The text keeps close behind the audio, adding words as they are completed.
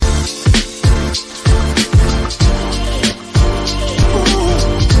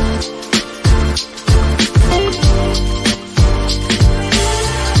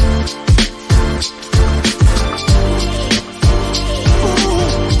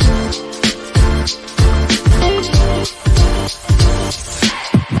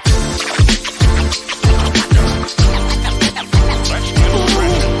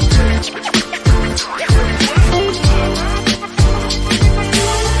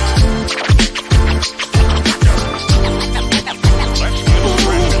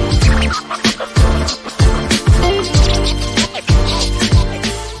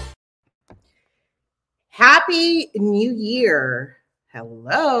Happy New Year.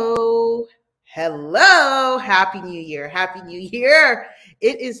 Hello. Hello. Happy New Year. Happy New Year.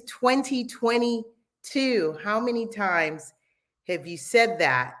 It is 2022. How many times have you said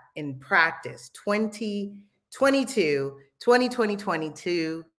that in practice? 2022, 2020,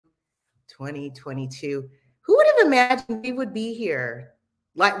 2022. Who would have imagined we would be here?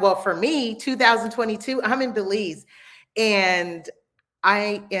 For me, 2022, I'm in Belize. And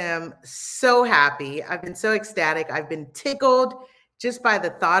I am so happy. I've been so ecstatic. I've been tickled just by the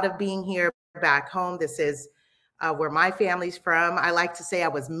thought of being here back home. This is where my family's from. I like to say I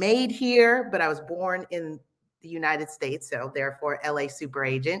was made here, but I was born in the United States. So therefore, LA super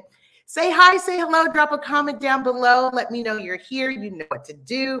agent. Say hi, say hello, drop a comment down below. Let me know you're here. You know what to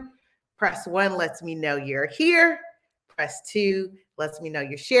do. Press 1 lets me know you're here. Press 2 lets me know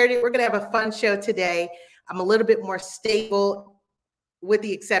you shared it. We're going to have a fun show today. I'm a little bit more stable with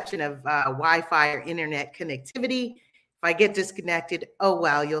the exception of Wi-Fi or internet connectivity. If I get disconnected, oh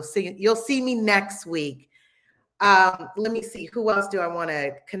well, you'll see me next week. Let me see, who else do I want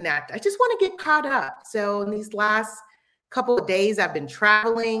to connect? I just want to get caught up. So in these last couple of days, I've been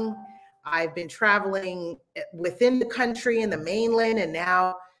traveling. I've been traveling within the country in the mainland, and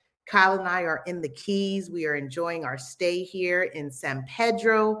now Kyle and I are in the Keys. We are enjoying our stay here in San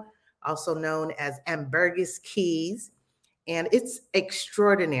Pedro, also known as Ambergris Keys. And it's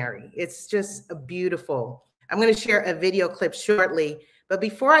extraordinary. It's just beautiful. I'm going to share a video clip shortly. But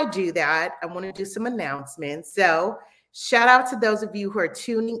before I do that, I want to do some announcements. So shout out to those of you who are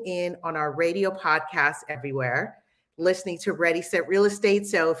tuning in on our radio podcast everywhere, listening to Ready, Set, Real Estate.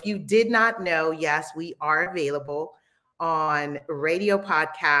 So if you did not know, yes, we are available on radio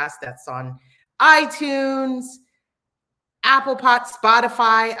podcast. That's on iTunes, Apple Pod,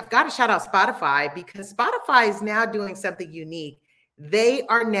 Spotify. I've got to shout out Spotify because Spotify is now doing something unique. They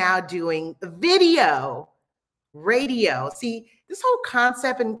are now doing video, radio. See, this whole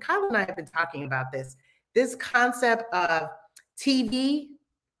concept, and Kyle and I have been talking about this concept of TV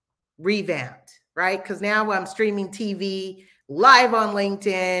revamped, right? Because now I'm streaming TV live on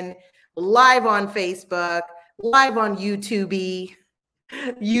LinkedIn, live on Facebook, live on YouTube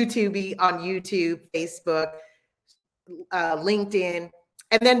on YouTube, Facebook, LinkedIn,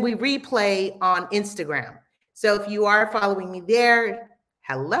 and then we replay on Instagram. So if you are following me there,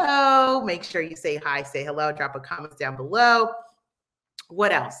 hello, make sure you say hi, say hello, drop a comment down below.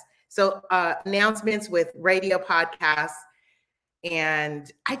 What else? So announcements with radio podcasts. And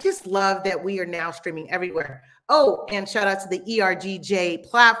I just love that we are now streaming everywhere. Oh, and shout out to the ERGJ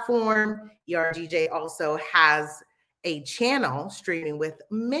platform. ERGJ also has a channel streaming with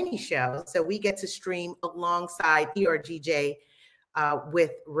many shows. So we get to stream alongside ERGJ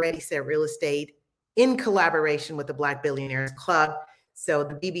with Ready, Set, Real Estate in collaboration with the Black Billionaires Club. So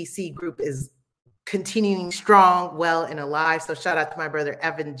the BBC group is continuing strong, well, and alive. So shout out to my brother,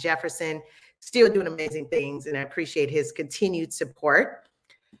 Evan Jefferson, still doing amazing things. And I appreciate his continued support.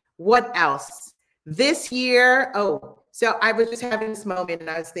 What else? This year, so I was just having this moment and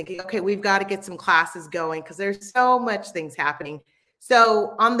I was thinking, okay, we've got to get some classes going because there's so much things happening.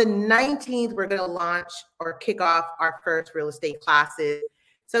 So on the 19th, we're going to launch or kick off our first real estate classes.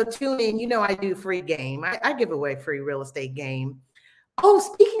 So tune in. You know, I do free game. I give away free real estate game. Oh,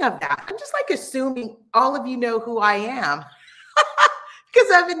 speaking of that, I'm just like assuming all of you know who I am because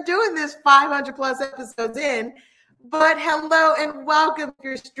I've been doing this 500 plus episodes in. But hello and welcome if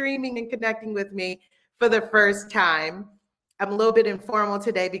you're streaming and connecting with me for the first time. I'm a little bit informal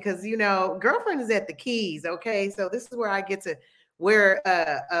today because, you know, girlfriend is at the Keys, okay? So this is where I get to wear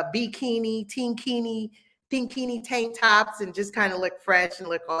a bikini, tenkini tank tops and just kind of look fresh and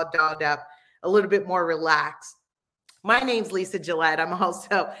look all dolled up, a little bit more relaxed. My name's Lisa Gillette. I'm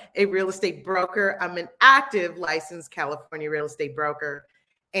also a real estate broker. I'm an active licensed California real estate broker.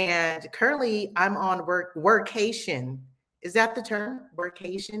 And currently I'm on workation. Is that the term?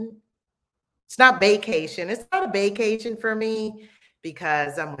 Workation? It's not vacation. It's not a vacation for me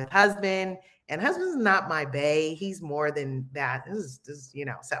because I'm with husband and husband's not my bae. He's more than that. This is, you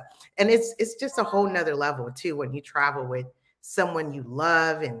know, so, and it's just a whole nother level too, when you travel with someone you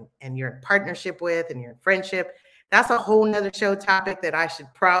love and you're in partnership with and you're in friendship. That's a whole nother show topic that I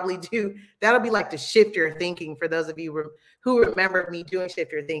should probably do. That'll be like the shift your thinking for those of you who remember me doing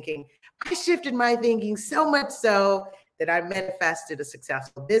shift your thinking. I shifted my thinking so much so that I manifested a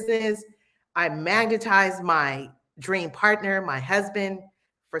successful business. I magnetized my dream partner, my husband.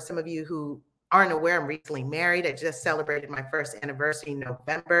 For some of you who aren't aware, I'm recently married. I just celebrated my first anniversary in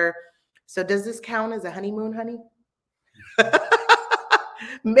November. So does this count as a honeymoon, honey?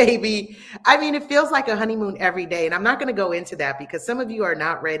 Maybe. I mean, it feels like a honeymoon every day. And I'm not going to go into that because some of you are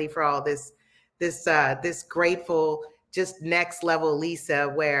not ready for all this this grateful, just next level Lisa,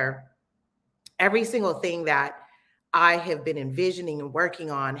 where every single thing that I have been envisioning and working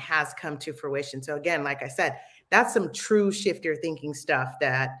on has come to fruition. So again, like I said, that's some true shift your thinking stuff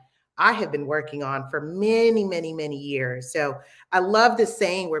that I have been working on for many, many, many years. So I love this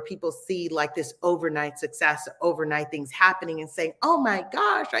saying where people see like this overnight success, overnight things happening and saying, oh my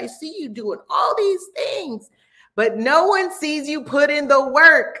gosh, I see you doing all these things, but no one sees you put in the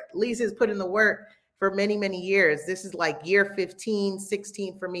work. Lisa's put in the work for many, many years. This is like year 15,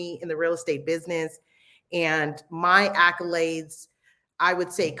 16 for me in the real estate business. And my accolades, I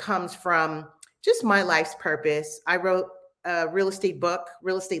would say, comes from just my life's purpose. I wrote a real estate book,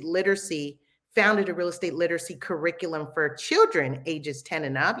 real estate literacy, founded a real estate literacy curriculum for children ages 10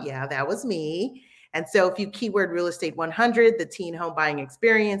 and up. Yeah, that was me. And so if you keyword real estate 100, the teen home buying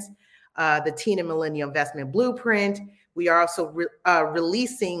experience, the teen and millennial investment blueprint, we are also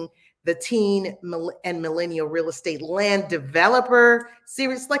releasing the teen and millennial real estate land developer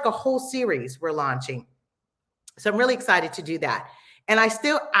series, like a whole series we're launching. So I'm really excited to do that. And I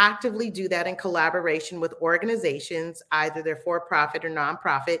still actively do that in collaboration with organizations, either they're for-profit or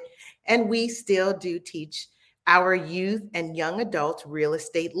nonprofit. And we still do teach our youth and young adults real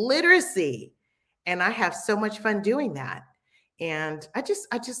estate literacy. And I have so much fun doing that. And I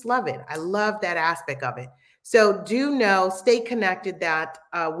just love it. I love that aspect of it. So do know, stay connected that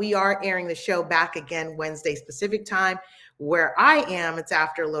we are airing the show back again Wednesday Pacific time. Where I am, it's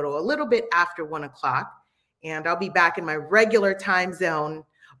after a little bit after 1 o'clock. And I'll be back in my regular time zone.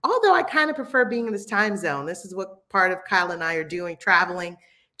 Although I kind of prefer being in this time zone. This is what part of Kyle and I are doing, traveling,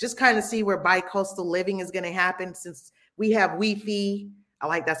 just kind of see where bi-coastal living is going to happen since we have Wi-Fi.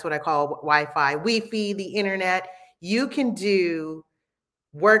 That's what I call Wi-Fi, Wi-Fi, the internet. You can do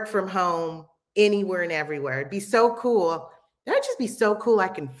work from home anywhere and everywhere. It'd be so cool. That'd just be so cool. I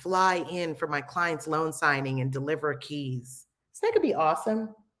can fly in for my client's loan signing and deliver keys. So that could be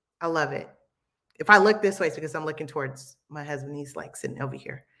awesome. I love it. If I look this way, it's because I'm looking towards my husband. He's like sitting over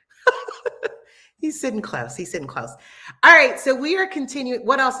here. He's sitting close. All right. So we are continuing.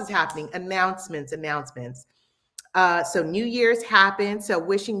 What else is happening? Announcements. So New Year's happened. So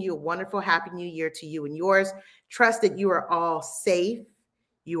wishing you a wonderful, happy New Year to you and yours. Trust that you are all safe.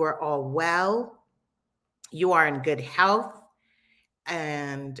 You are all well. You are in good health.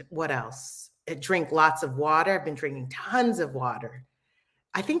 And what else? Drink lots of water. I've been drinking tons of water.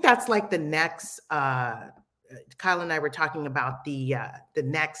 I think that's like the next, Kyle and I were talking about the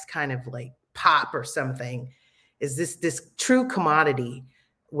next kind of like pop or something is this true commodity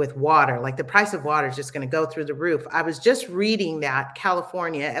with water. Like the price of water is just going to go through the roof. I was just reading that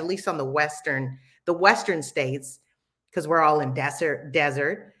California, at least on the western states, because we're all in desert,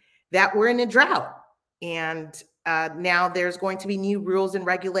 that we're in a drought. And now there's going to be new rules and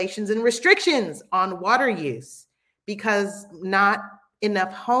regulations and restrictions on water use because not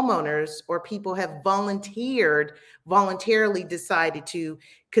enough homeowners or people have voluntarily decided to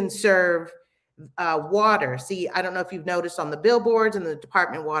conserve water. See, I don't know if you've noticed on the billboards, and the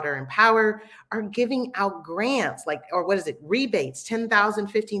Department of Water and Power are giving out grants, rebates, $10,000,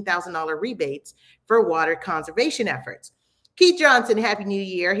 $15,000 rebates for water conservation efforts. Keith Johnson, Happy New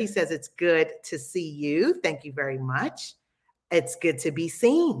Year. He says, it's good to see you. Thank you very much. It's good to be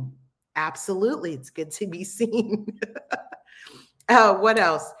seen. Absolutely. It's good to be seen. What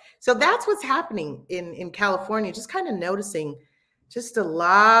else? So that's what's happening in California, just kind of noticing just a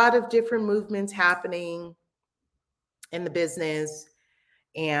lot of different movements happening in the business,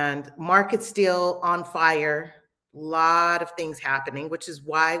 and market's still on fire. A lot of things happening, which is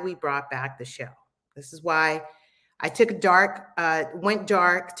why we brought back the show. This is why I went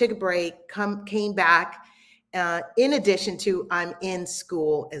dark, took a break, came back. In addition to I'm in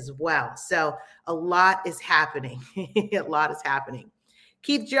school as well. So a lot is happening.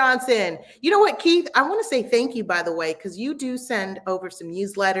 Keith Johnson. You know what, Keith? I want to say thank you, by the way, because you do send over some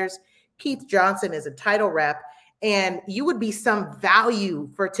newsletters. Keith Johnson is a title rep, and you would be some value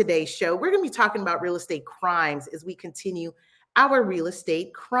for today's show. We're going to be talking about real estate crimes as we continue our real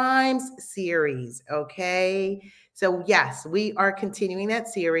estate crimes series. Okay. So yes, we are continuing that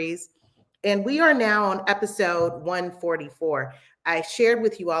series. And we are now on episode 144. I shared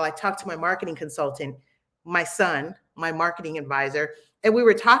with you all, I talked to my marketing consultant, my son, my marketing advisor, and we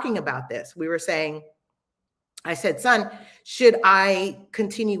were talking about this. We were saying, I said, son, should I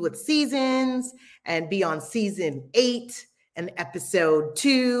continue with seasons and be on season 8 and episode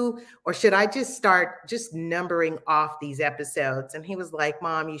 2, or should I just start just numbering off these episodes? And he was like,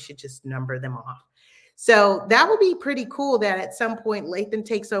 Mom, you should just number them off. So that will be pretty cool that at some point Lathan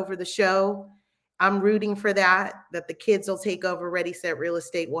takes over the show. I'm rooting for that the kids will take over Ready, Set, Real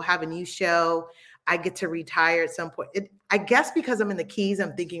Estate. We'll have a new show. I get to retire at some point. I guess because I'm in the Keys,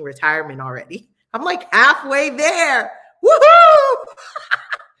 I'm thinking retirement already. I'm like halfway there. Woohoo!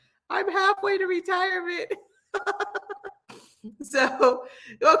 I'm halfway to retirement. So,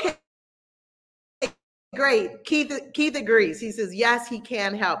 okay, great. Keith agrees. He says, yes, he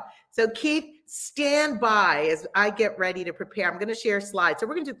can help. So Keith, stand by as I get ready to prepare. I'm going to share slides. So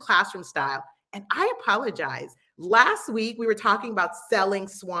we're going to do classroom style. And I apologize. Last week, we were talking about selling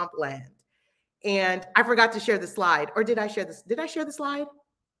swampland. And I forgot to share the slide. Or did I share this? Did I share the slide?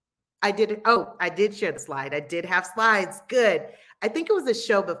 I did. Oh, I did share the slide. I did have slides. Good. I think it was a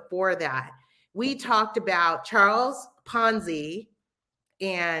show before that. We talked about Charles Ponzi,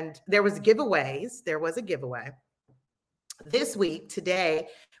 and there was giveaways. There was a giveaway. This week, today,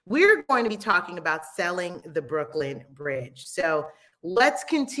 we're going to be talking about selling the Brooklyn Bridge. So let's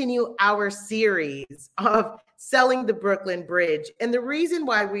continue our series of selling the Brooklyn Bridge. And the reason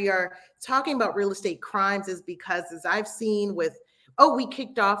why we are talking about real estate crimes is because, as I've seen with, we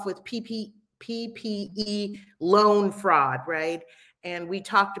kicked off with PPE loan fraud, right? And we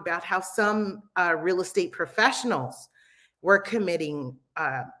talked about how some real estate professionals were committing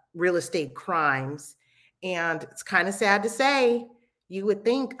real estate crimes. And it's kind of sad to say, you would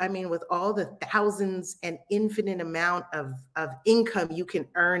think, I mean, with all the thousands and infinite amount of income you can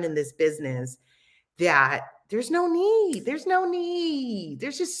earn in this business, that there's no need. There's no need.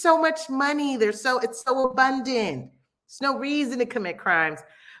 There's just so much money. It's so abundant. There's no reason to commit crimes.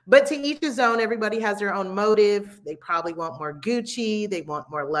 But to each his own, everybody has their own motive. They probably want more Gucci. They want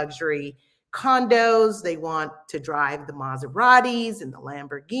more luxury condos. They want to drive the Maseratis and the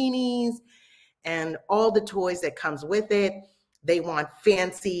Lamborghinis and all the toys that comes with it. They want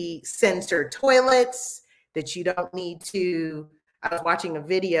fancy sensor toilets that you don't need to. I was watching a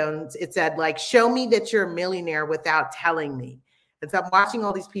video and it said, like, show me that you're a millionaire without telling me. And so I'm watching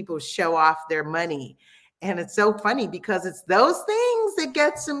all these people show off their money. And it's so funny because it's those things that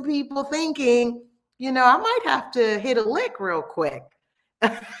get some people thinking, I might have to hit a lick real quick.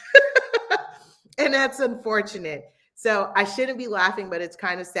 And that's unfortunate. So I shouldn't be laughing, but it's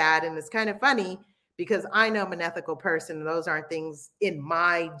kind of sad and it's kind of funny because I know I'm an ethical person and those aren't things in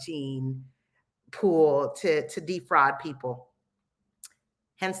my gene pool to defraud people.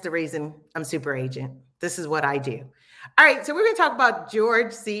 Hence the reason I'm super agent. This is what I do. All right, so we're going to talk about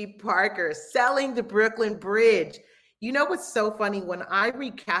George C. Parker selling the Brooklyn Bridge. You know what's so funny? When I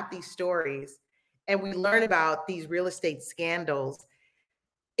recap these stories and we learn about these real estate scandals,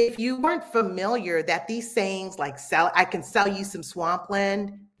 if you weren't familiar that these sayings like I can sell you some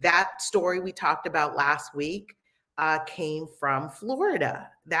swampland, that story we talked about last week came from Florida.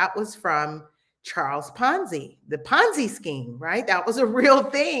 That was from Charles Ponzi, the Ponzi scheme, right? That was a real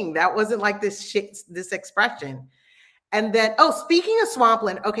thing. That wasn't like this expression. And then, speaking of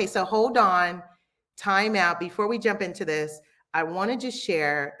swampland, okay, so hold on, time out. Before we jump into this, I want to just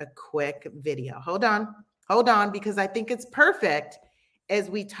share a quick video. Hold on, because I think it's perfect as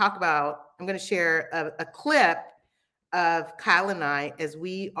we talk about. I'm going to share a clip of Kyle and I as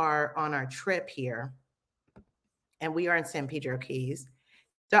we are on our trip here, and we are in San Pedro Keys.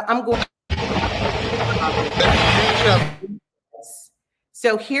 So I'm going.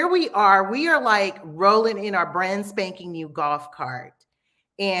 So here we are like rolling in our brand spanking new golf cart,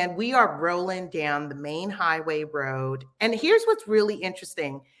 and we are rolling down the main highway road. And here's what's really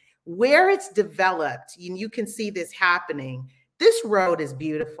interesting. Where it's developed, you can see this happening. This road is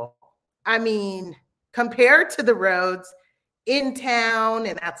beautiful. I mean, compared to the roads in town,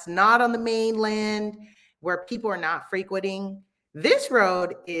 and that's not on the mainland where people are not frequenting, this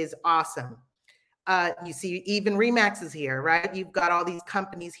road is awesome. You see even RE/MAX is here, right? You've got all these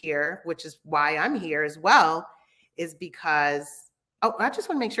companies here, which is why I'm here as well, is because, I just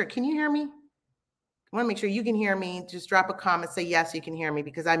want to make sure, can you hear me? I want to make sure you can hear me. Just drop a comment, say yes, you can hear me,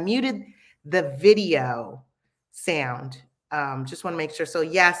 because I muted the video sound. Just want to make sure. So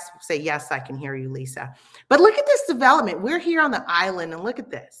yes, say yes, I can hear you, Lisa. But look at this development. We're here on the island and look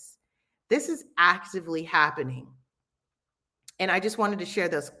at this. This is actively happening. And I just wanted to share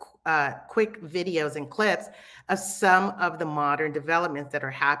those quick videos and clips of some of the modern developments that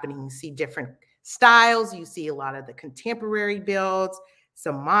are happening. You see different styles. You see a lot of the contemporary builds,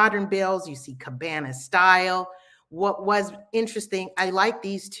 some modern builds. You see cabana style. What was interesting, I like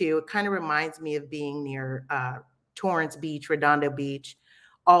these two. It kind of reminds me of being near Torrance Beach, Redondo Beach,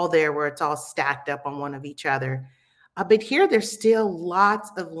 all there where it's all stacked up on one of each other. But here there's still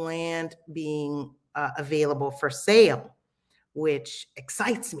lots of land being available for sale, which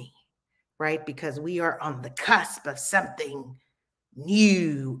excites me, right? Because we are on the cusp of something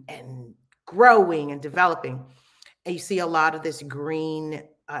new and growing and developing. And you see a lot of this green,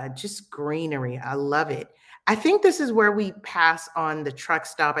 just greenery. I love it. I think this is where we pass on the truck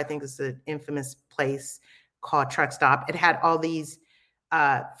stop. I think it's an infamous place called Truck Stop. It had all these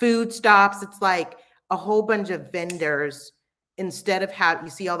food stops. It's like a whole bunch of vendors. Instead of how you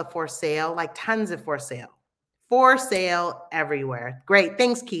see all the for sale, like tons of for sale everywhere. Great.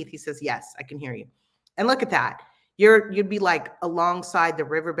 Thanks, Keith. He says, yes, I can hear you. And look at that. You'd be like alongside the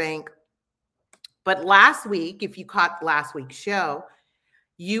riverbank. But last week, if you caught last week's show,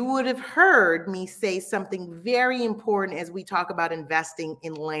 you would have heard me say something very important as we talk about investing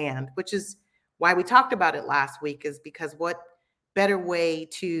in land, which is why we talked about it last week, is because what better way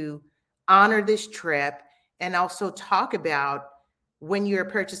to honor this trip and also talk about when you're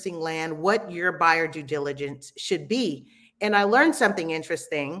purchasing land, what your buyer due diligence should be. And I learned something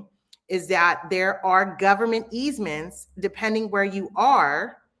interesting is that there are government easements depending where you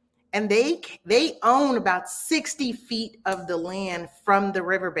are, and they own about 60 feet of the land from the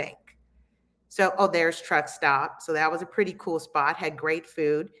riverbank. So, there's Truck Stop. So that was a pretty cool spot, had great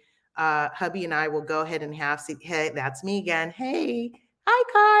food. Hubby and I will go ahead and hey, that's me again. Hey, hi,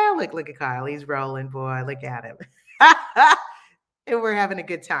 Kyle. Look at Kyle. He's rolling, boy. Look at him. And we're having a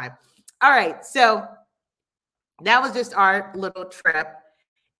good time. All right. So that was just our little trip,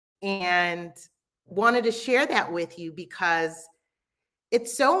 and wanted to share that with you because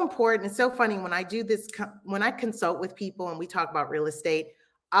it's so important. It's so funny when I do this, when I consult with people and we talk about real estate,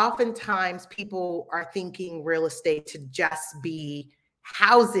 oftentimes people are thinking real estate to just be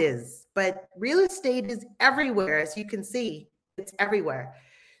houses, but real estate is everywhere. As you can see, it's everywhere.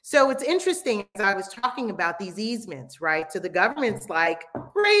 So it's interesting, as I was talking about these easements, right? So the government's like,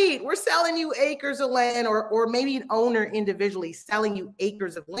 great, we're selling you acres of land, or maybe an owner individually selling you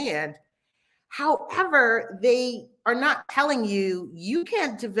acres of land. However, they are not telling you, you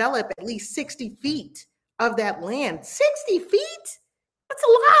can't develop at least 60 feet of that land. 60 feet? That's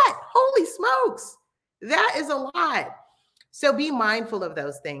a lot. Holy smokes. That is a lot. So be mindful of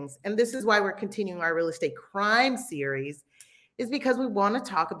those things. And this is why we're continuing our real estate crime series, is because we want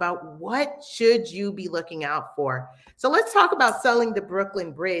to talk about what should you be looking out for. So let's talk about selling the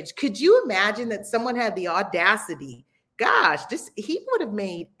Brooklyn Bridge. Could you imagine that someone had the audacity? Gosh, he would have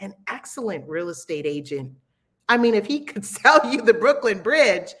made an excellent real estate agent. I mean, if he could sell you the Brooklyn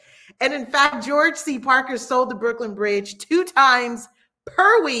Bridge. And in fact, George C. Parker sold the Brooklyn Bridge 2 times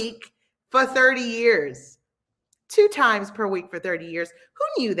per week for 30 years. 2 times per week for 30 years.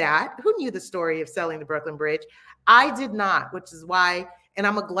 Who knew that? Who knew the story of selling the Brooklyn Bridge? I did not, which is why, and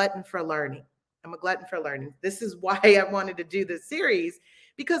I'm a glutton for learning. This is why I wanted to do this series,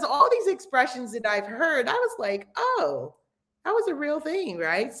 because all these expressions that I've heard, I was like, oh, that was a real thing,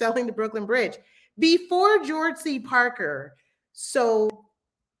 right? Selling the Brooklyn Bridge. Before George C. Parker sold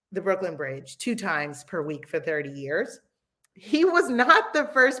the Brooklyn Bridge 2 times per week for 30 years, he was not the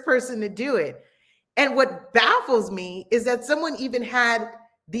first person to do it. And what baffles me is that someone even had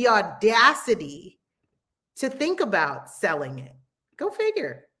the audacity to think about selling it. Go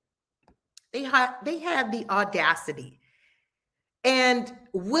figure. They had the audacity. And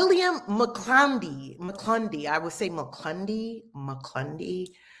William McClundy, I would say McClundy.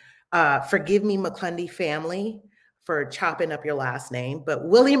 Forgive me, McClundy family, for chopping up your last name. But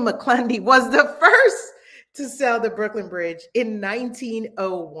William McClundy was the first to sell the Brooklyn Bridge in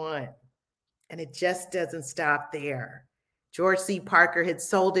 1901. And it just doesn't stop there. George C. Parker had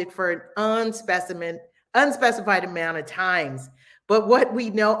sold it for an unspecified amount of times. But what we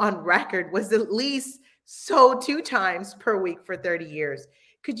know on record was at least sold 2 times per week for 30 years.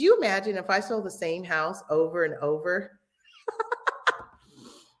 Could you imagine if I sold the same house over and over?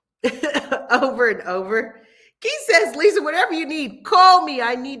 Over and over. Keith says, Lisa, whatever you need, call me.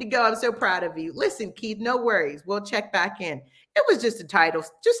 I need to go. I'm so proud of you. Listen, Keith, no worries. We'll check back in. It was just title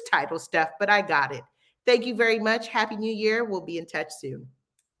stuff, but I got it. Thank you very much. Happy New Year. We'll be in touch soon.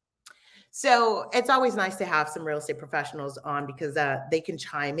 So it's always nice to have some real estate professionals on, because they can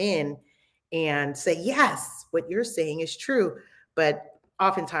chime in and say, yes, what you're saying is true. But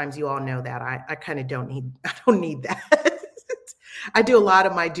oftentimes you all know that I kind of don't need that. I do a lot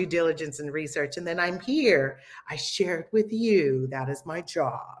of my due diligence and research, and then I'm here. I share it with you. That is my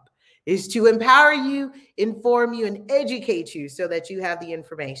job, is to empower you, inform you, and educate you so that you have the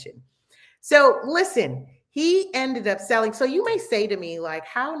information. So listen, he ended up selling. So you may say to me, like,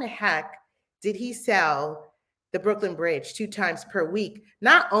 how in the heck did he sell the Brooklyn Bridge 2 times per week?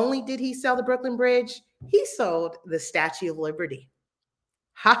 Not only did he sell the Brooklyn Bridge, he sold the Statue of Liberty.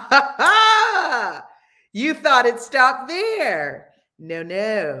 Ha ha ha! You thought it stopped there.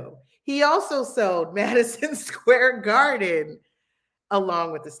 No. He also sold Madison Square Garden.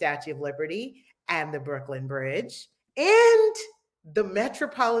 along with the Statue of Liberty and the Brooklyn Bridge and the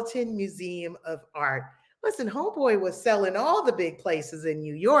Metropolitan Museum of Art. Listen, homeboy was selling all the big places in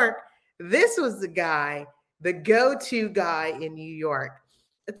New York. This was the guy, the go-to guy in New York.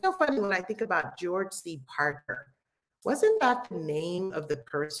 It's so funny when I think about George C. Parker. Wasn't that the name of the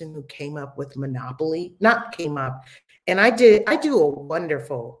person who came up with Monopoly? Not came up. And I do a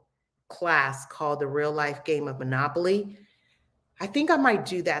wonderful class called The Real Life Game of Monopoly. I think I might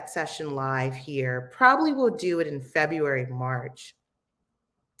do that session live here. Probably will do it in February, March.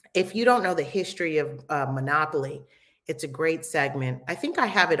 If you don't know the history of Monopoly, it's a great segment. I think I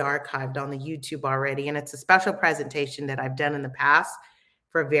have it archived on the YouTube already, and it's a special presentation that I've done in the past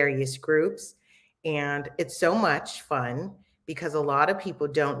for various groups. And it's so much fun because a lot of people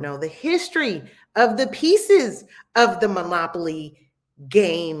don't know the history of the pieces of the Monopoly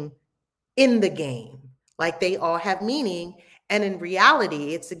game in the game. Like they all have meaning. And in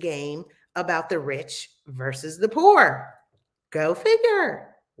reality, it's a game about the rich versus the poor. Go figure.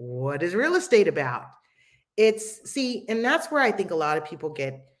 What is real estate about? And that's where I think a lot of people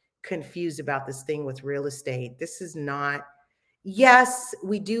get confused about this thing with real estate. This is not, yes,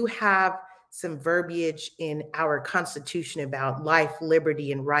 we do have some verbiage in our Constitution about life,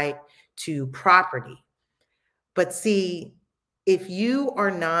 liberty, and right to property. But see, if you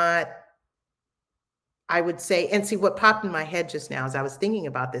are not, I would say, and see what popped in my head just now as I was thinking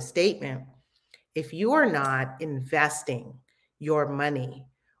about this statement, if you are not investing your money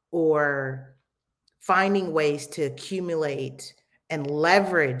or finding ways to accumulate and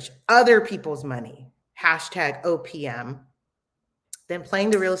leverage other people's money, hashtag OPM, then playing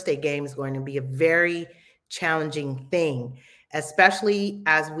the real estate game is going to be a very challenging thing, especially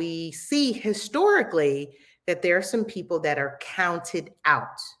as we see historically that there are some people that are counted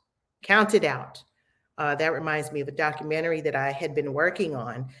out. That reminds me of a documentary that I had been working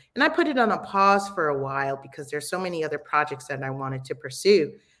on, and I put it on a pause for a while because there's so many other projects that I wanted to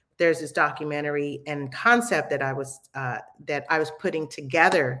pursue. There's this documentary and concept that I was putting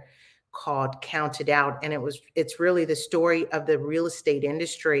together called Counted Out, and it's really the story of the real estate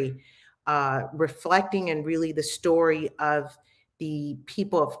industry, reflecting and really the story of the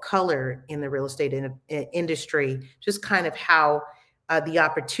people of color in the real estate industry, just kind of how the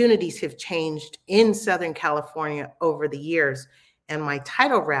opportunities have changed in Southern California over the years. And my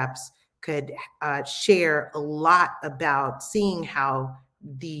title reps could share a lot about seeing how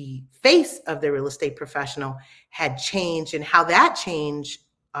the face of the real estate professional had changed and how that change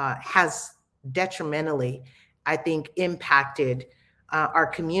has detrimentally, I think, impacted our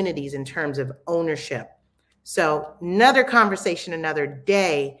communities in terms of ownership. So another conversation, another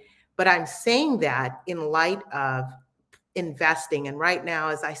day, but I'm saying that in light of investing. And right now,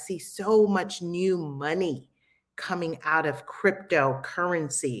 as I see so much new money coming out of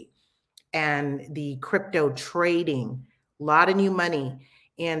cryptocurrency and the crypto trading, a lot of new money.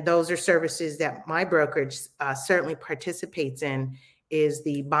 And those are services that my brokerage certainly participates in, is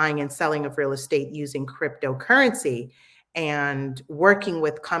the buying and selling of real estate using cryptocurrency and working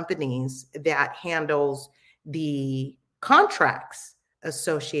with companies that handles the contracts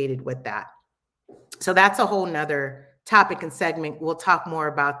associated with that. So that's a whole nother topic and segment. We'll talk more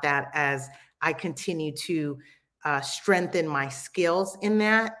about that as I continue to strengthen my skills in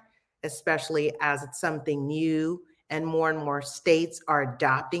that, especially as it's something new and more states are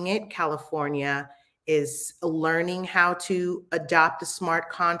adopting it. California is learning how to adopt the smart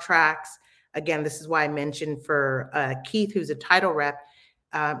contracts. Again, this is why I mentioned for Keith, who's a title rep,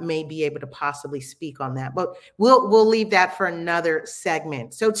 may be able to possibly speak on that. But we'll leave that for another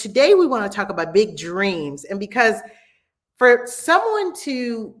segment. So today we want to talk about big dreams. And because for someone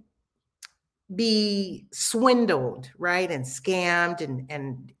to be swindled, right, and scammed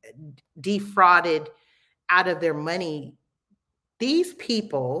and defrauded out of their money, these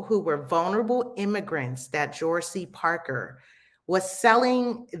people who were vulnerable immigrants that George C. Parker was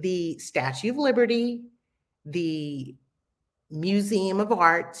selling the Statue of Liberty, the Museum of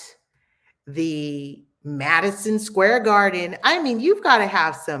Art, the Madison Square Garden. I mean, you've got to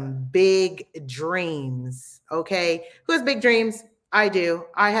have some big dreams, okay? Who has big dreams? I do.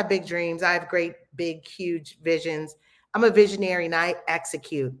 I have big dreams. I have great, big, huge visions. I'm a visionary and I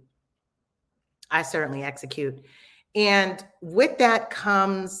execute. I certainly execute. And with that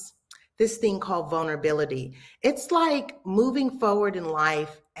comes this thing called vulnerability. It's like moving forward in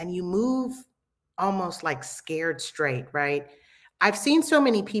life and you move almost like scared straight, right? I've seen so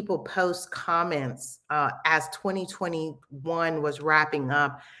many people post comments as 2021 was wrapping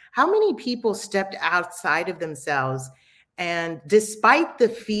up. How many people stepped outside of themselves and despite the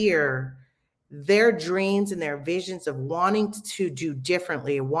fear, their dreams and their visions of wanting to do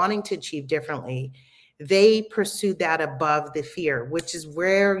differently, wanting to achieve differently, they pursue that above the fear, which is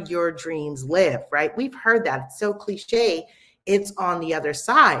where your dreams live, right? We've heard that. It's so cliche. It's on the other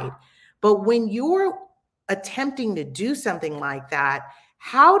side. But when you're attempting to do something like that,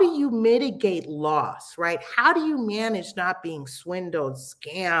 how do you mitigate loss, right? How do you manage not being swindled,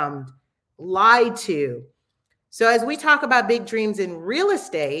 scammed, lied to? So as we talk about big dreams in real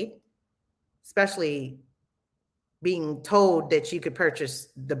estate, especially being told that you could purchase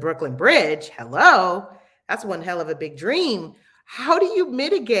the Brooklyn Bridge, hello, that's one hell of a big dream. How do you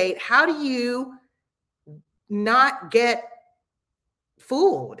mitigate? How do you not get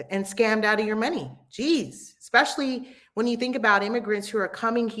fooled and scammed out of your money? Geez, especially when you think about immigrants who are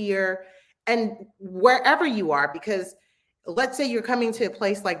coming here and wherever you are, because let's say you're coming to a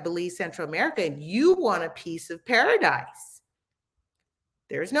place like Belize, Central America, and you want a piece of paradise.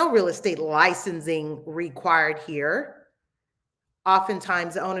 There's no real estate licensing required here.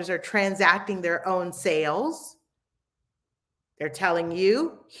 Oftentimes, the owners are transacting their own sales. They're telling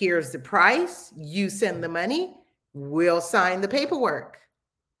you, here's the price, you send the money, we'll sign the paperwork.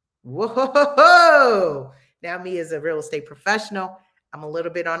 Whoa! Now, me as a real estate professional, I'm a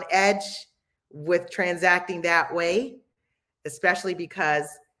little bit on edge with transacting that way, especially because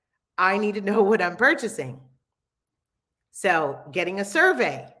I need to know what I'm purchasing. So getting a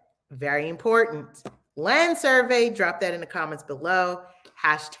survey, very important. Land survey, drop that in the comments below.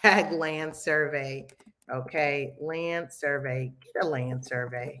 Hashtag land survey. Okay, land survey, get a land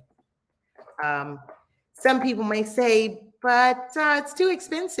survey. Some people may say, but it's too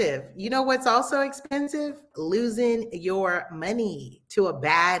expensive. You know what's also expensive? Losing your money to a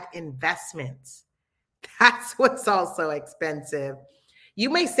bad investment. That's what's also expensive. You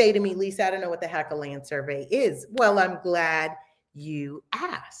may say to me, Lisa, I don't know what the heck a land survey is. Well, I'm glad you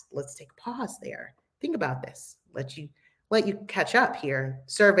asked. Let's take a pause there. Think about this. Let you catch up here.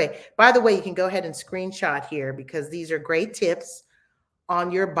 Survey. By the way, you can go ahead and screenshot here because these are great tips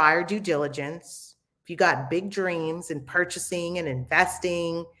on your buyer due diligence. If you got big dreams in purchasing and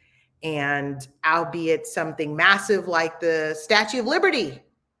investing, and albeit something massive like the Statue of Liberty,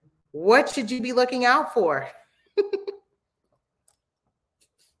 what should you be looking out for?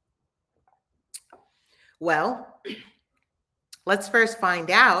 Well, let's first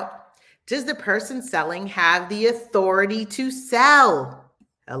find out, does the person selling have the authority to sell?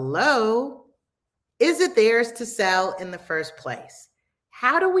 Hello? Is it theirs to sell in the first place?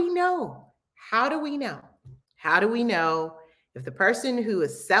 How do we know? How do we know? How do we know if the person who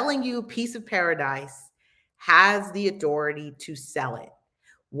is selling you a piece of paradise has the authority to sell it?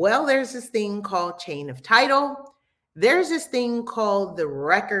 Well, there's this thing called chain of title. There's this thing called the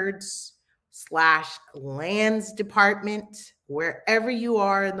records/lands department. Wherever you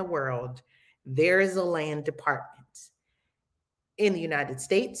are in the world, there is a land department. In the United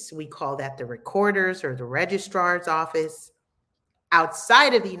States, we call that the recorder's or the registrar's office.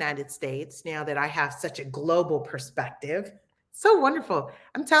 Outside of the United States, now that I have such a global perspective, so wonderful.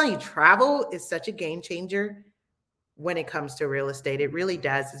 I'm telling you, travel is such a game changer when it comes to real estate. It really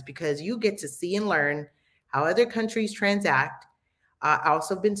does. It's because you get to see and learn how other countries transact. I've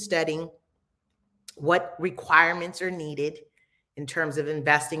also been studying what requirements are needed in terms of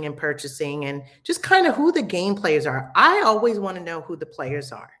investing and purchasing and just kind of who the game players are. I always want to know who the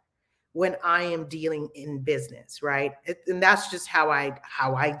players are when I am dealing in business, right? And that's just how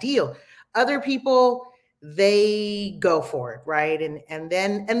I deal. Other people, they go for it, right? And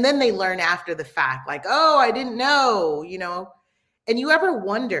then they learn after the fact, like, oh, I didn't know, you know. And you ever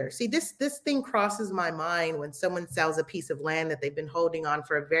wonder, see, this thing crosses my mind when someone sells a piece of land that they've been holding on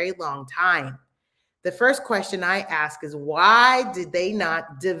for a very long time. The first question I ask is, why did they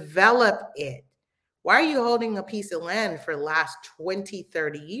not develop it? Why are you holding a piece of land for the last 20,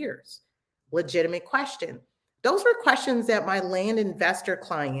 30 years? Legitimate question. Those were questions that my land investor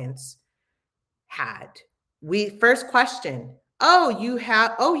clients had. First question,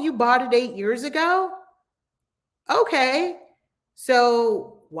 you bought it 8 years ago? Okay,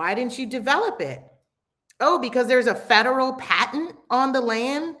 so why didn't you develop it? Oh, because there's a federal patent on the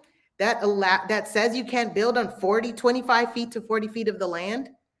land that says you can't build on 25 feet to 40 feet of the land.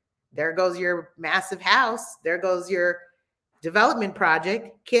 There goes your massive house. There goes your development project.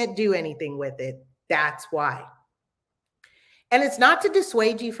 Can't do anything with it. That's why. And it's not to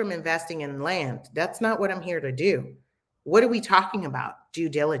dissuade you from investing in land. That's not what I'm here to do. What are we talking about? Due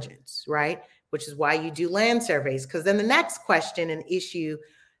diligence, right? Which is why you do land surveys. Because then the next question and issue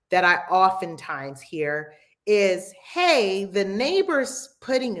that I oftentimes hear is, hey, the neighbor's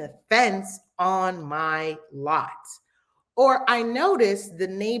putting a fence on my lot. Or I notice the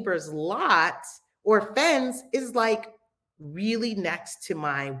neighbor's lot or fence is like really next to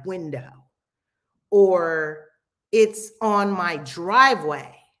my window, or it's on my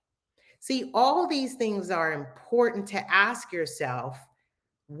driveway. See, all these things are important to ask yourself,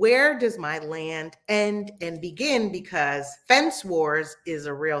 where does my land end and begin? Because fence wars is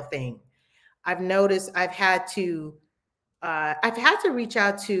a real thing. I've noticed I've had to reach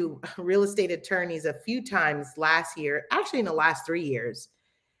out to real estate attorneys a few times last year, actually in the last 3 years,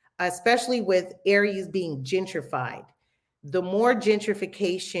 especially with areas being gentrified. The more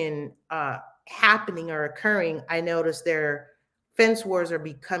gentrification happening or occurring, I notice their fence wars are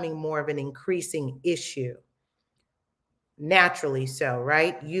becoming more of an increasing issue. Naturally so,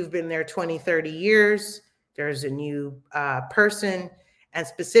 right? You've been there 20, 30 years. There's a new person, and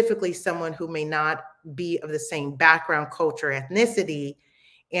specifically someone who may not be of the same background, culture, ethnicity,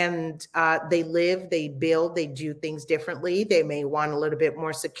 and they live, they build, they do things differently. They may want a little bit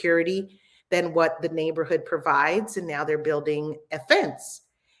more security than what the neighborhood provides, and now they're building a fence.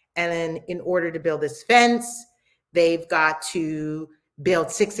 And then in order to build this fence, they've got to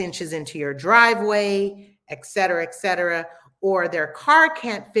build 6 inches into your driveway, et cetera, or their car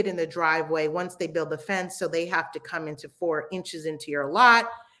can't fit in the driveway once they build the fence, so they have to come into 4 inches into your lot,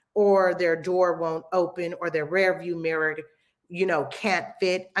 or their door won't open, or their rear view mirror, can't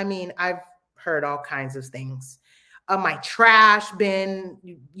fit. I mean, I've heard all kinds of things. My trash bin,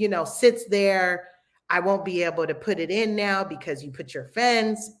 sits there. I won't be able to put it in now because you put your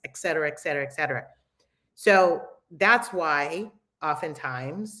fence, et cetera. So that's why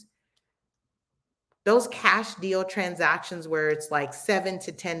oftentimes those cash deal transactions where it's like 7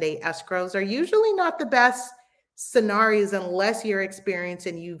 to 10 day escrows are usually not the best scenarios unless you're experienced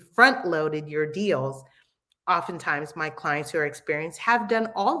and you front loaded your deals. Oftentimes my clients who are experienced have done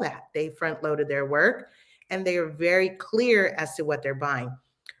all that. They front loaded their work and they are very clear as to what they're buying.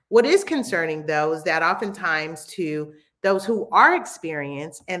 What is concerning though is that oftentimes to those who are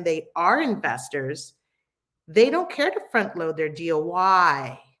experienced and they are investors, they don't care to front load their deal.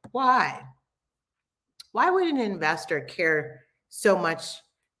 Why? Why would an investor care so much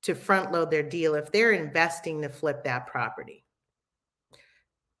to front load their deal if they're investing to flip that property?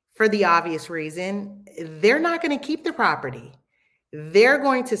 For the obvious reason, they're not going to keep the property. They're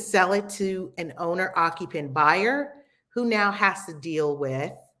going to sell it to an owner occupant buyer who now has to deal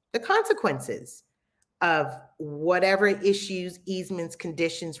with the consequences of whatever issues, easements,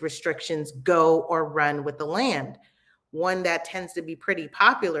 conditions, restrictions go or run with the land. One that tends to be pretty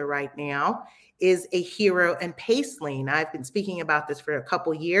popular right now is a HERO and PACE lien. I've been speaking about this for a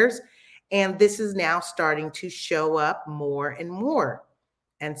couple years, and this is now starting to show up more and more.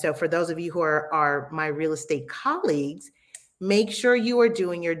 And so for those of you who are my real estate colleagues, make sure you are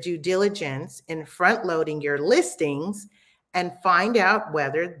doing your due diligence in front loading your listings and find out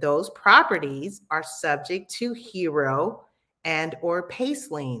whether those properties are subject to HERO and or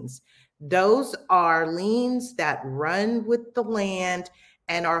PACE liens. Those are liens that run with the land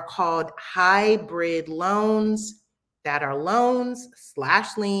and are called hybrid loans, that are loans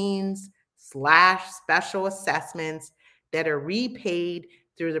 / liens / special assessments that are repaid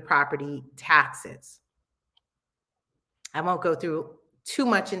through the property taxes. I won't go through too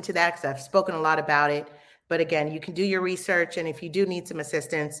much into that because I've spoken a lot about it. But again, you can do your research. And if you do need some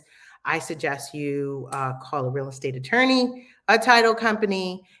assistance, I suggest you call a real estate attorney, a title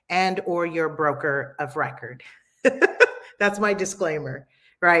company, and or your broker of record. That's my disclaimer,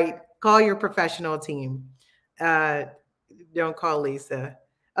 right? Call your professional team. Don't call Lisa.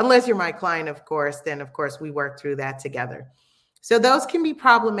 Unless you're my client, of course, then of course we work through that together. So those can be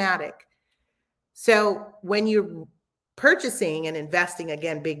problematic. So when you're purchasing and investing,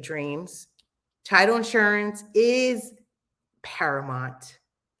 again, big dreams, title insurance is paramount.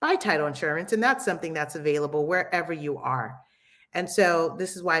 Buy title insurance, and that's something that's available wherever you are. And so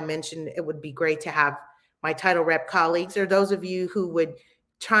this is why I mentioned it would be great to have my title rep colleagues, or those of you who would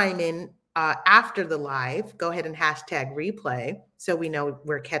chime in after the live, go ahead and hashtag replay so we know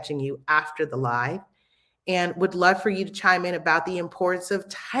we're catching you after the live, and would love for you to chime in about the importance of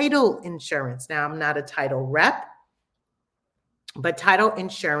title insurance. Now, I'm not a title rep, but title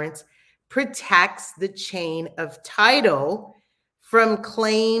insurance protects the chain of title from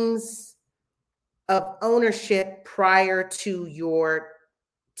claims of ownership prior to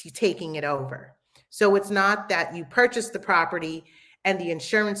taking it over. So it's not that you purchase the property and the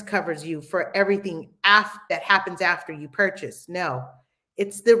insurance covers you for everything that happens after you purchase. No,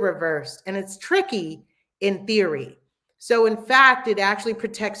 it's the reverse, and it's tricky in theory. So in fact, it actually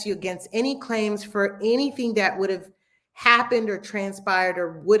protects you against any claims for anything that would have happened or transpired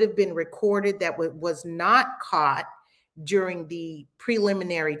or would have been recorded that was not caught during the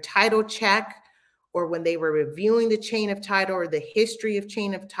preliminary title check, or when they were reviewing the chain of title or the history of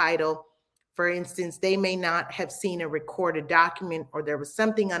chain of title. For instance, they may not have seen a recorded document, or there was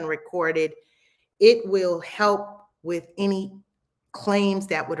something unrecorded. It will help with any claims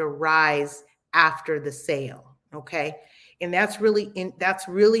that would arise after the sale. Okay. And that's really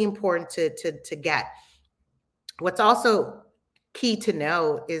important to get. What's also key to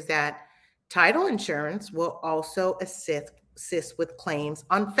know is that title insurance will also assist with claims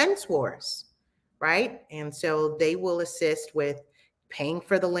on fence wars, right? And so they will assist with paying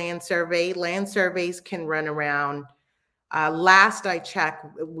for the land survey. Land surveys can run around, last I checked,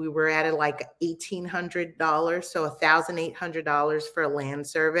 we were at like $1,800, so $1,800 for a land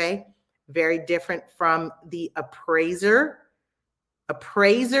survey. Very different from the appraiser.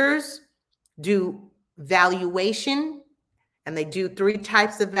 Appraisers do valuation, and they do 3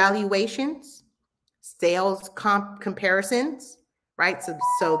 types of valuations: sales comparisons, right?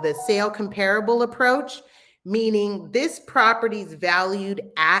 So the sale comparable approach, meaning this property is valued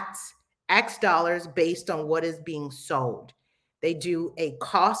at X dollars based on what is being sold. They do a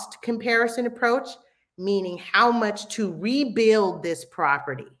cost comparison approach, meaning how much to rebuild this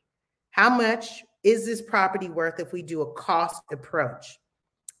property. How much is this property worth if we do a cost approach?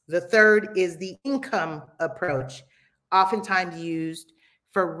 The third is the income approach, oftentimes used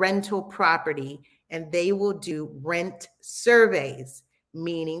for rental property, and they will do rent surveys,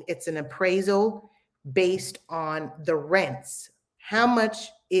 meaning it's an appraisal based on the rents. How much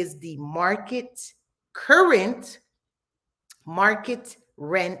is the current market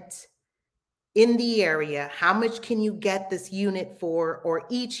rent in the area? How much can you get this unit for, or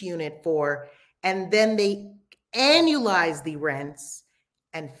each unit for? And then they annualize the rents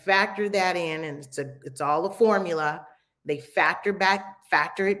and factor that in, and it's all a formula. They factor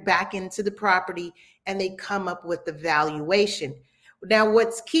it back into the property, and they come up with the valuation. Now,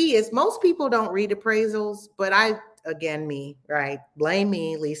 what's key is most people don't read appraisals, but right? Blame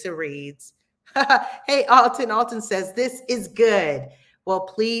me, Lisa reads. Hey, Alton says, this is good. Well,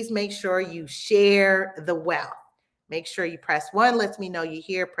 please make sure you share the wealth. Make sure you press 1, lets me know you're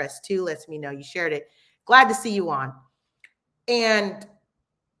here. Press 2, lets me know you shared it. Glad to see you on. And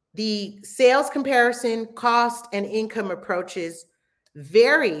the sales comparison, cost, and income approaches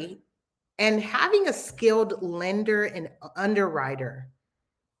vary, and having a skilled lender and underwriter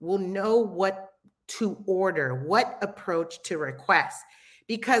will know what to order, what approach to request.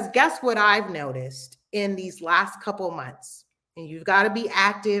 Because guess what I've noticed in these last couple of months, and you've got to be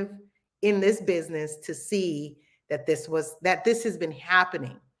active in this business to see that this has been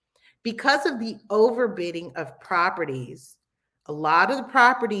happening. Because of the overbidding of properties, a lot of the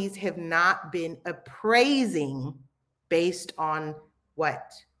properties have not been appraising based on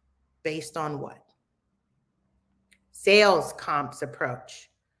what? Based on what? Sales comps approach.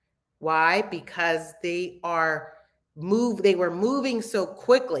 Why? Because they were moving so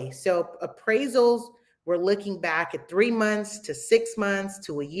quickly. So appraisals were looking back at 3 months to 6 months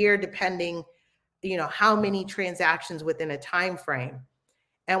to a year, depending, how many transactions within a time frame.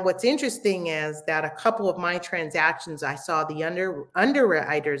 And what's interesting is that a couple of my transactions, I saw the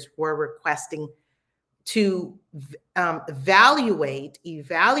underwriters were requesting to evaluate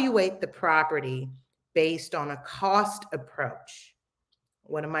the property based on a cost approach.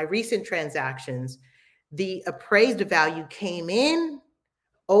 One of my recent transactions, the appraised value came in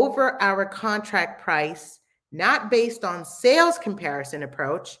over our contract price, not based on sales comparison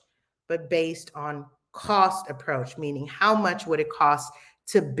approach, but based on cost approach, meaning how much would it cost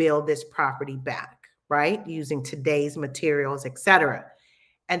to build this property back, right? Using today's materials, et cetera.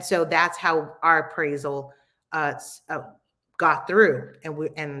 And so that's how our appraisal got through,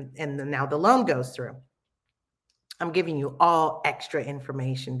 and now the loan goes through. I'm giving you all extra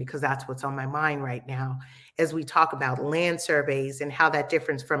information because that's what's on my mind right now as we talk about land surveys and how that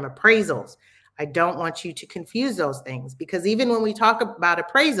differs from appraisals. I don't want you to confuse those things, because even when we talk about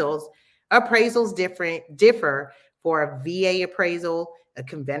appraisals differ for a VA appraisal, a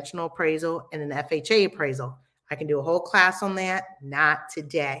conventional appraisal, and an FHA appraisal. I can do a whole class on that, not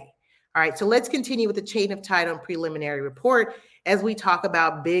today. All right, so let's continue with the chain of title and preliminary report as we talk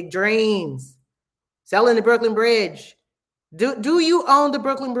about big dreams. Selling the Brooklyn Bridge. Do you own the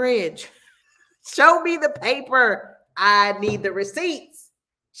Brooklyn Bridge? Show me the paper. I need the receipts.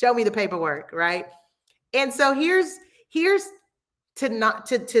 Show me the paperwork, right? And so here's not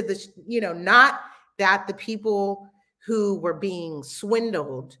that the people who were being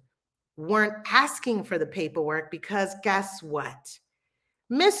swindled weren't asking for the paperwork, because guess what?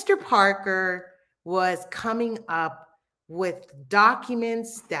 Mr. Parker was coming up with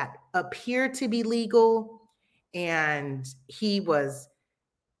documents that appear to be legal, and he was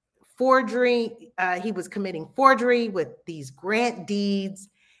committing forgery with these grant deeds.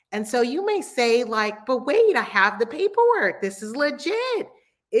 And so you may say, like, but wait, I have the paperwork. This is legit.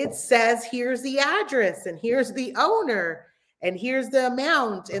 It says here's the address and here's the owner and here's the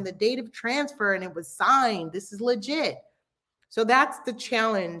amount and the date of transfer, and it was signed. This is legit. So that's the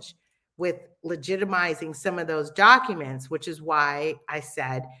challenge with legitimizing some of those documents, which is why I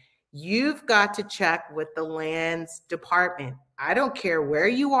said you've got to check with the lands department. I don't care where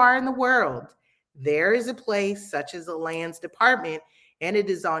you are in the world. There is a place such as a lands department, and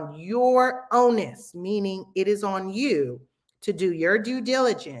it is on your onus, meaning it is on you to do your due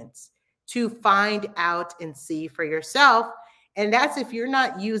diligence to find out and see for yourself. And that's if you're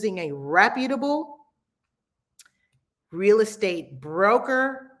not using a reputable real estate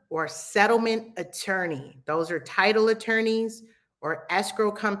broker or settlement attorney. Those are title attorneys or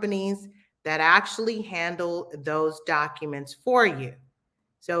escrow companies that actually handle those documents for you.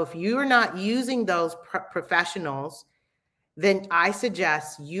 So if you're not using those professionals, then I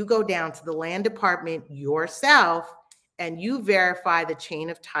suggest you go down to the land department yourself and you verify the chain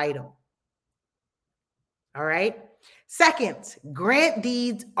of title. All right. Second, grant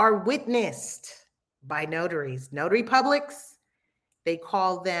deeds are witnessed by notaries. Notary publics, they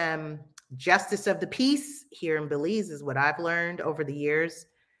call them justice of the peace here in Belize, is what I've learned over the years.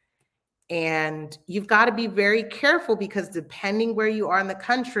 And you've got to be very careful because depending where you are in the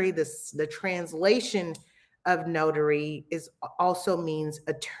country, the translation of notary also means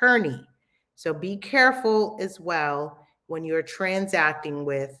attorney. So be careful as well when you're transacting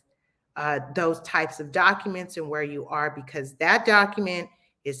with those types of documents and where you are, because that document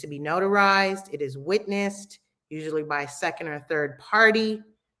is to be notarized. It is witnessed, usually by a second or third party,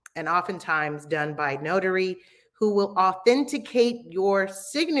 and oftentimes done by notary, who will authenticate your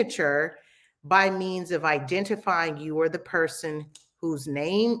signature by means of identifying you are the person whose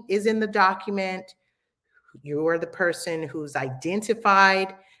name is in the document. You are the person who's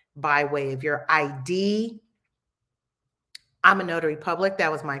identified by way of your ID. I'm a notary public.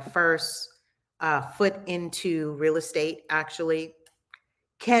 That was my first foot into real estate, actually.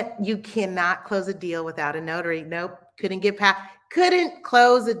 You cannot close a deal without a notary. Nope. Couldn't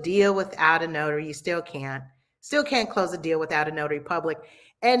close a deal without a notary. You still can't close a deal without a notary public.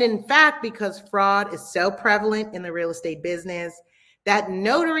 And in fact, because fraud is so prevalent in the real estate business, that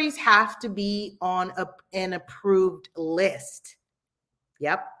notaries have to be on an approved list.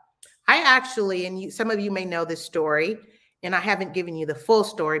 Yep. I actually, and some of you may know this story, and I haven't given you the full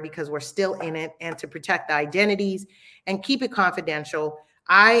story because we're still in it, and to protect the identities and keep it confidential,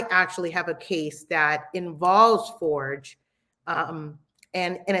 I actually have a case that involves Forge and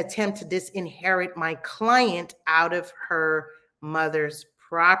an attempt to disinherit my client out of her mother's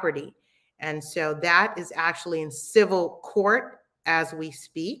property. And so that is actually in civil court as we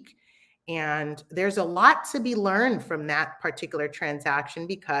speak. And there's a lot to be learned from that particular transaction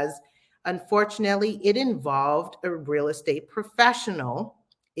because unfortunately, it involved a real estate professional,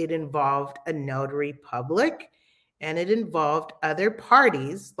 it involved a notary public, and it involved other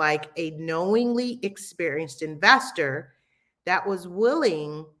parties like a knowingly experienced investor that was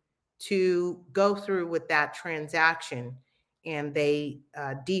willing to go through with that transaction. And they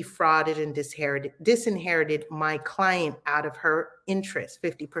defrauded and disinherited my client out of her interest,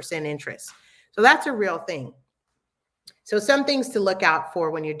 50% interest. So that's a real thing. So some things to look out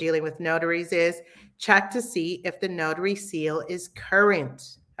for when you're dealing with notaries is check to see if the notary seal is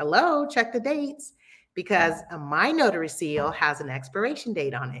current. Hello, check the dates, because my notary seal has an expiration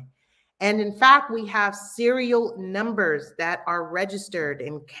date on it. And in fact, we have serial numbers that are registered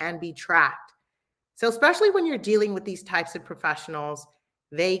and can be tracked. So especially when you're dealing with these types of professionals,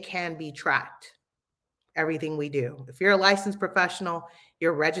 they can be tracked. Everything we do. If you're a licensed professional,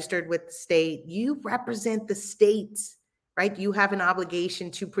 you're registered with the state, you represent the states, right? You have an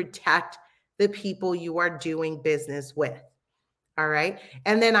obligation to protect the people you are doing business with. All right.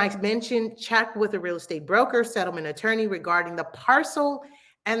 And then I mentioned check with a real estate broker, settlement attorney regarding the parcel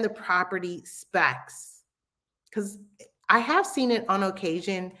and the property specs. Because I have seen it on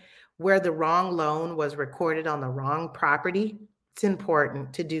occasion where the wrong loan was recorded on the wrong property. It's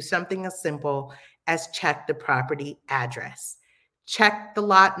important to do something as simple as check the property address. Check the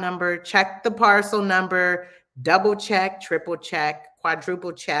lot number, check the parcel number, double check, triple check,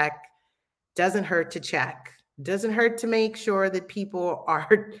 quadruple check. Doesn't hurt to check. Doesn't hurt to make sure that people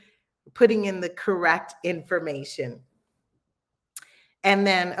are putting in the correct information. And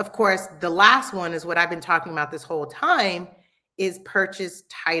then, of course, the last one is what I've been talking about this whole time is purchase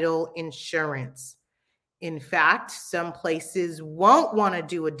title insurance. In fact, some places won't want to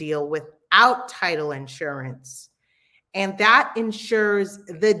do a deal with without title insurance. And that insures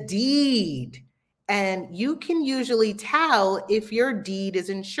the deed. And you can usually tell if your deed is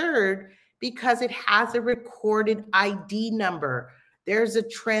insured because it has a recorded ID number. There's a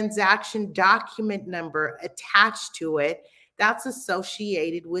transaction document number attached to it that's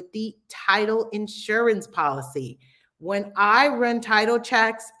associated with the title insurance policy. When I run title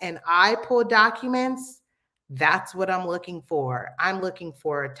checks and I pull documents, that's what I'm looking for. I'm looking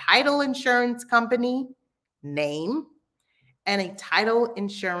for a title insurance company name and a title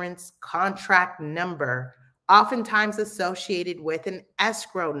insurance contract number, oftentimes associated with an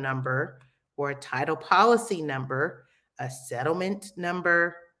escrow number or a title policy number, a settlement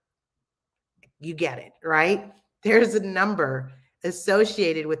number. You get it, right? There's a number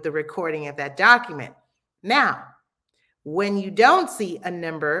associated with the recording of that document. Now, when you don't see a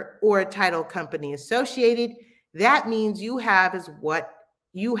number or a title company associated, that means you have what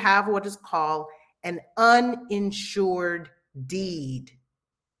is called an uninsured deed.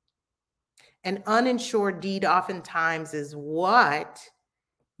 An uninsured deed oftentimes is what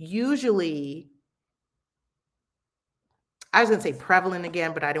usually, I was going to say prevalent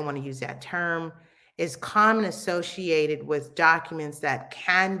again, but I don't want to use that term, is common associated with documents that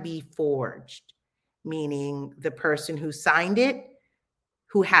can be forged, meaning the person who signed it,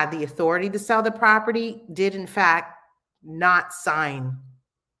 who had the authority to sell the property, did in fact not sign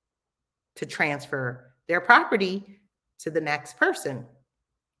to transfer their property to the next person.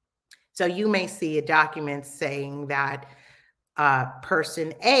 So you may see a document saying that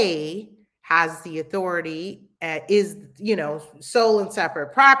person A has the authority, is, sole and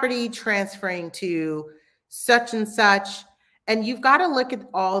separate property transferring to such and such. And you've got to look at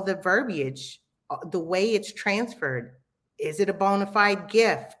all the verbiage, the way it's transferred. Is it a bona fide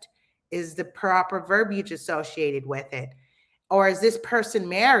gift? Is the proper verbiage associated with it? Or is this person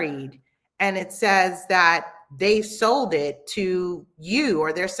married and it says that they sold it to you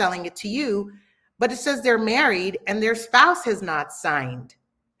or they're selling it to you, but it says they're married and their spouse has not signed?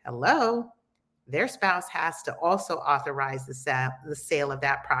 Hello? Their spouse has to also authorize the sale of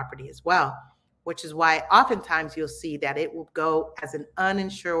that property as well, which is why oftentimes you'll see that it will go as an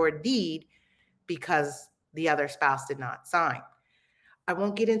uninsured deed because the other spouse did not sign. I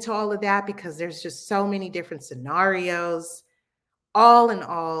won't get into all of that because there's just so many different scenarios. All in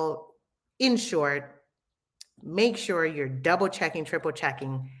all, in short, make sure you're double checking, triple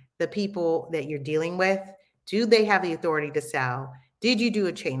checking the people that you're dealing with. Do they have the authority to sell? Did you do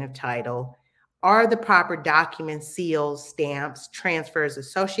a chain of title? Are the proper documents, seals, stamps, transfers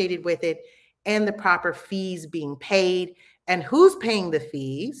associated with it, and the proper fees being paid? And who's paying the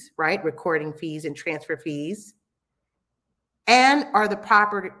fees, right? Recording fees and transfer fees. And are the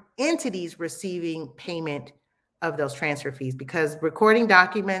proper entities receiving payment of those transfer fees? Because recording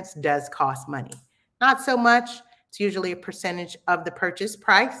documents does cost money. Not so much. It's usually a percentage of the purchase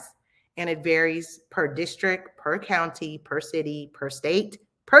price, and it varies per district, per county, per city, per state,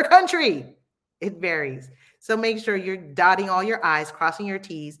 per country. It varies. So make sure you're dotting all your I's, crossing your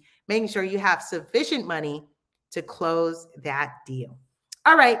T's, making sure you have sufficient money to close that deal.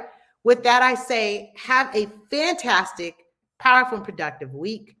 All right. With that, I say have a fantastic, powerful, and productive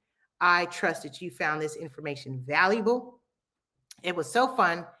week. I trust that you found this information valuable. It was so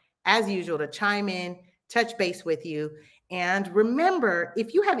fun, as usual, to chime in, touch base with you. And remember,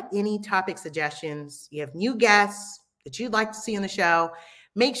 if you have any topic suggestions, you have new guests that you'd like to see on the show,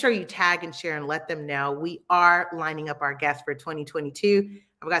 make sure you tag and share and let them know. We are lining up our guests for 2022.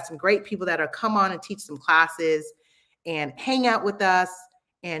 I've got some great people that will come on and teach some classes and hang out with us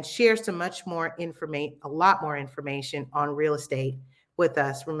and share a lot more information on real estate with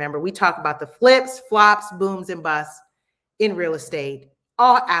us. Remember, we talk about the flips, flops, booms, and busts in real estate,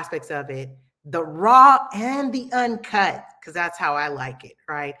 all aspects of it, the raw and the uncut, because that's how I like it,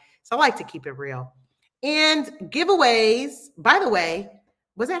 right? So I like to keep it real. And giveaways, by the way,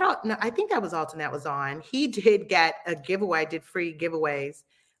 was that all? No, I think that was Alton that was on. He did get a giveaway, did free giveaways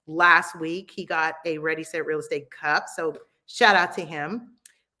last week. He got a Ready, Set, Real Estate cup. So shout out to him.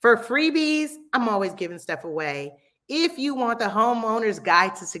 For freebies, I'm always giving stuff away. If you want the Homeowner's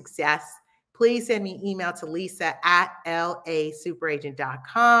Guide to Success, please send me an email to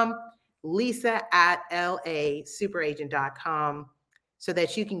lisa@lasuperaagent.com, lisa@lasuperaagent.com, so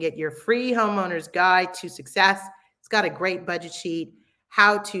that you can get your free Homeowner's Guide to Success. It's got a great budget sheet,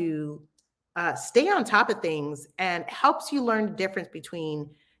 how to stay on top of things, and helps you learn the difference between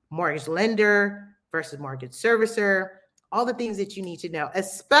mortgage lender versus mortgage servicer, all the things that you need to know,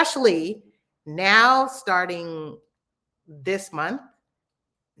 especially now starting this month,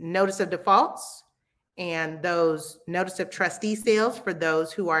 notice of defaults and those notice of trustee sales for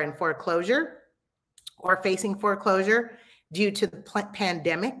those who are in foreclosure or facing foreclosure due to the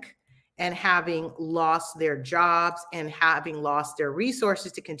pandemic and having lost their jobs and having lost their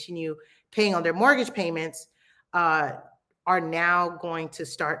resources to continue paying on their mortgage payments, are now going to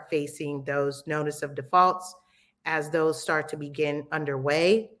start facing those notice of defaults as those start to begin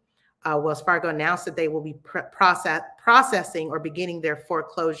underway. Wells Fargo announced that they will be processing or beginning their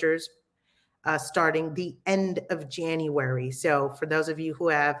foreclosures starting the end of January. So for those of you who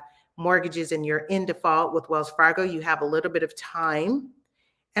have mortgages and you're in default with Wells Fargo, you have a little bit of time,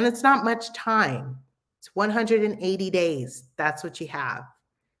 and it's not much time. It's 180 days. That's what you have.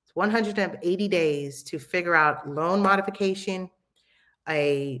 It's 180 days to figure out loan modification,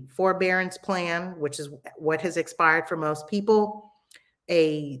 a forbearance plan, which is what has expired for most people,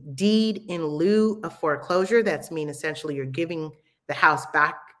 a deed in lieu of foreclosure. That's mean essentially you're giving the house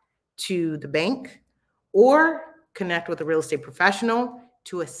back to the bank, or connect with a real estate professional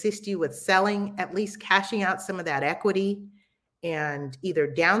to assist you with selling, at least cashing out some of that equity and either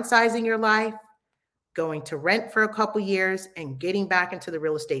downsizing your life, going to rent for a couple years, and getting back into the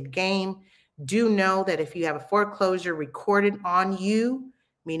real estate game. Do know that if you have a foreclosure recorded on you,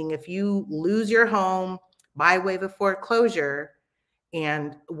 meaning if you lose your home by way of a foreclosure,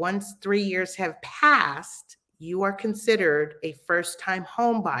 and once 3 years have passed, you are considered a first-time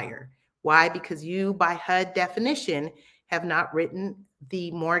home buyer. Why? Because you, by HUD definition, have not written the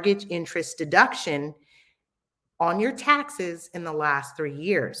mortgage interest deduction on your taxes in the last 3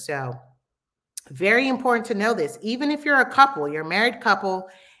 years. So very important to know this. Even if you're a couple, you're a married couple,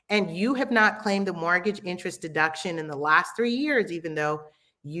 and you have not claimed the mortgage interest deduction in the last 3 years, even though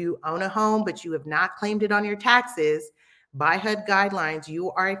you own a home, but you have not claimed it on your taxes, by HUD guidelines,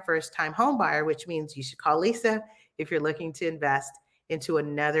 you are a first-time home buyer, which means you should call Lisa if you're looking to invest into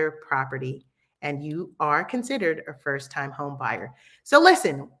another property, and you are considered a first-time home buyer. So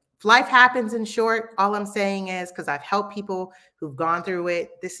listen, life happens in short. All I'm saying is, because I've helped people who've gone through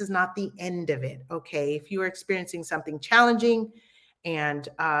it, this is not the end of it, okay? If you are experiencing something challenging, and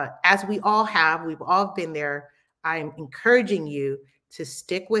as we all have, we've all been there, I'm encouraging you to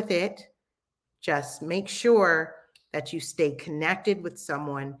stick with it. Just make sure that you stay connected with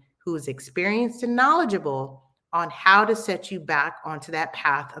someone who is experienced and knowledgeable on how to set you back onto that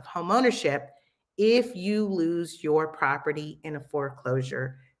path of homeownership if you lose your property in a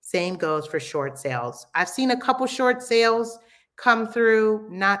foreclosure. Same goes for short sales. I've seen a couple short sales come through,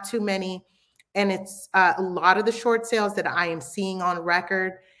 not too many. And it's a lot of the short sales that I am seeing on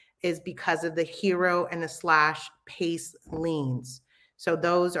record is because of the HERO and the /PACE liens. So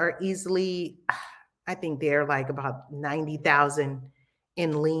those are easily, I think they're like about 90,000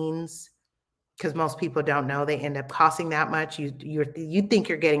 in liens, because most people don't know they end up costing that much. You think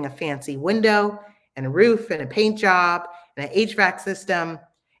you're getting a fancy window and a roof and a paint job and an HVAC system,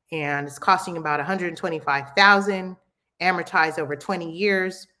 and it's costing about 125,000 amortized over 20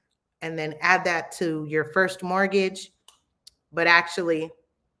 years, and then add that to your first mortgage. But actually,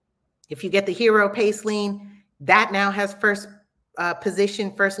 if you get the HERO PACE lien, that now has first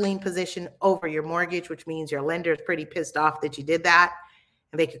lien position over your mortgage, which means your lender is pretty pissed off that you did that.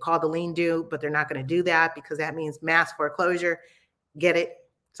 And they could call the lien due, but they're not going to do that because that means mass foreclosure. Get it?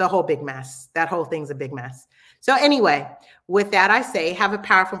 It's a whole big mess. That whole thing's a big mess. So anyway, with that, I say have a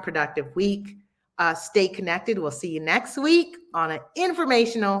powerful, productive week. Stay connected. We'll see you next week on an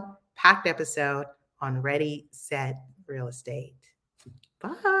informational, packed episode on Ready, Set, Real Estate.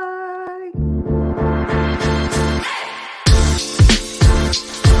 Bye.